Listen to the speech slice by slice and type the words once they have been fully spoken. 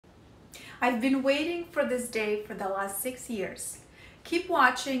I've been waiting for this day for the last 6 years. Keep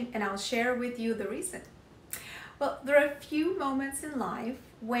watching and I'll share with you the reason. Well, there are a few moments in life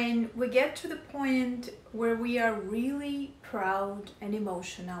when we get to the point where we are really proud and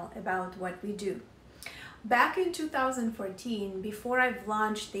emotional about what we do. Back in 2014, before I've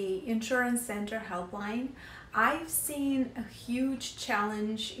launched the Insurance Center Helpline, I've seen a huge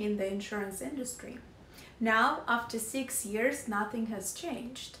challenge in the insurance industry. Now, after 6 years, nothing has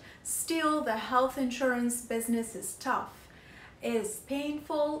changed. Still, the health insurance business is tough, is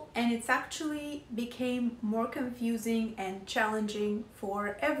painful, and it's actually became more confusing and challenging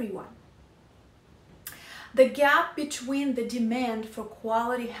for everyone. The gap between the demand for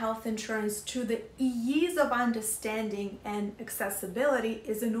quality health insurance to the ease of understanding and accessibility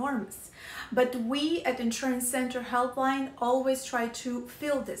is enormous. But we at Insurance Center Helpline always try to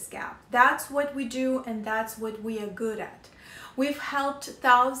fill this gap. That's what we do and that's what we are good at. We've helped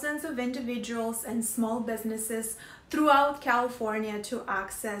thousands of individuals and small businesses throughout California to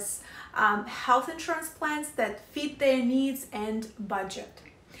access health insurance plans that fit their needs and budget.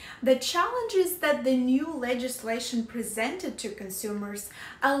 The challenges that the new legislation presented to consumers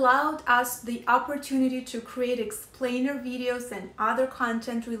allowed us the opportunity to create explainer videos and other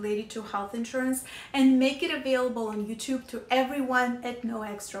content related to health insurance and make it available on YouTube to everyone at no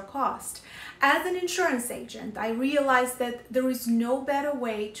extra cost. As an insurance agent, I realized that there is no better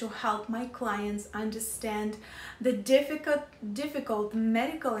way to help my clients understand the difficult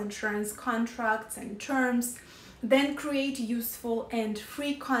medical insurance contracts and terms, then create useful and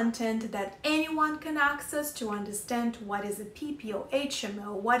free content that anyone can access to understand what is a PPO,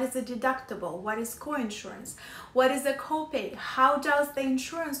 HMO, what is a deductible, what is coinsurance, what is a copay, how does the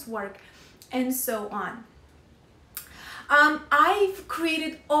insurance work, and so on. I've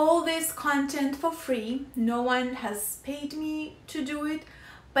created all this content for free. No one has paid me to do it,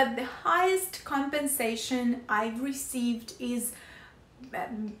 but the highest compensation I've received is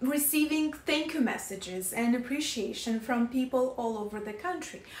receiving thank you messages and appreciation from people all over the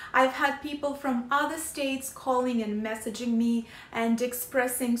country. I've had people from other states calling and messaging me and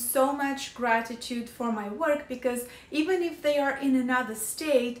expressing so much gratitude for my work, because even if they are in another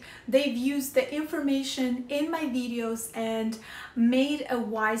state, they've used the information in my videos and made a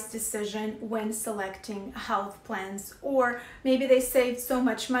wise decision when selecting health plans, or maybe they saved so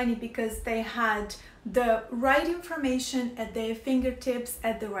much money because they had the right information at their fingertips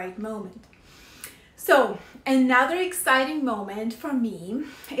at the right moment. So another exciting moment for me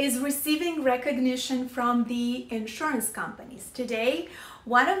is receiving recognition from the insurance companies. Today,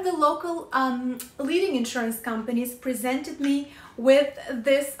 one of the local leading insurance companies presented me with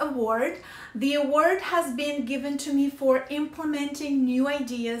this award. The award has been given to me for implementing new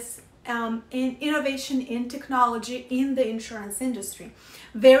ideas in innovation in technology in the insurance industry.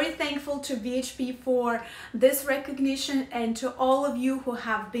 Very thankful to VHP for this recognition, and to all of you who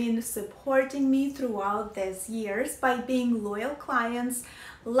have been supporting me throughout these years by being loyal clients,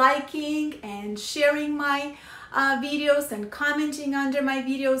 liking and sharing my videos and commenting under my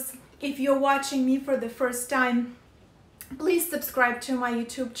videos. If you're watching me for the first time, please subscribe to my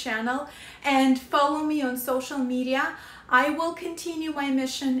YouTube channel and follow me on social media. I will continue my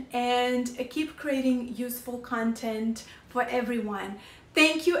mission and keep creating useful content for everyone.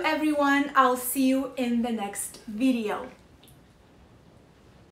 Thank you everyone. I'll see you in the next video.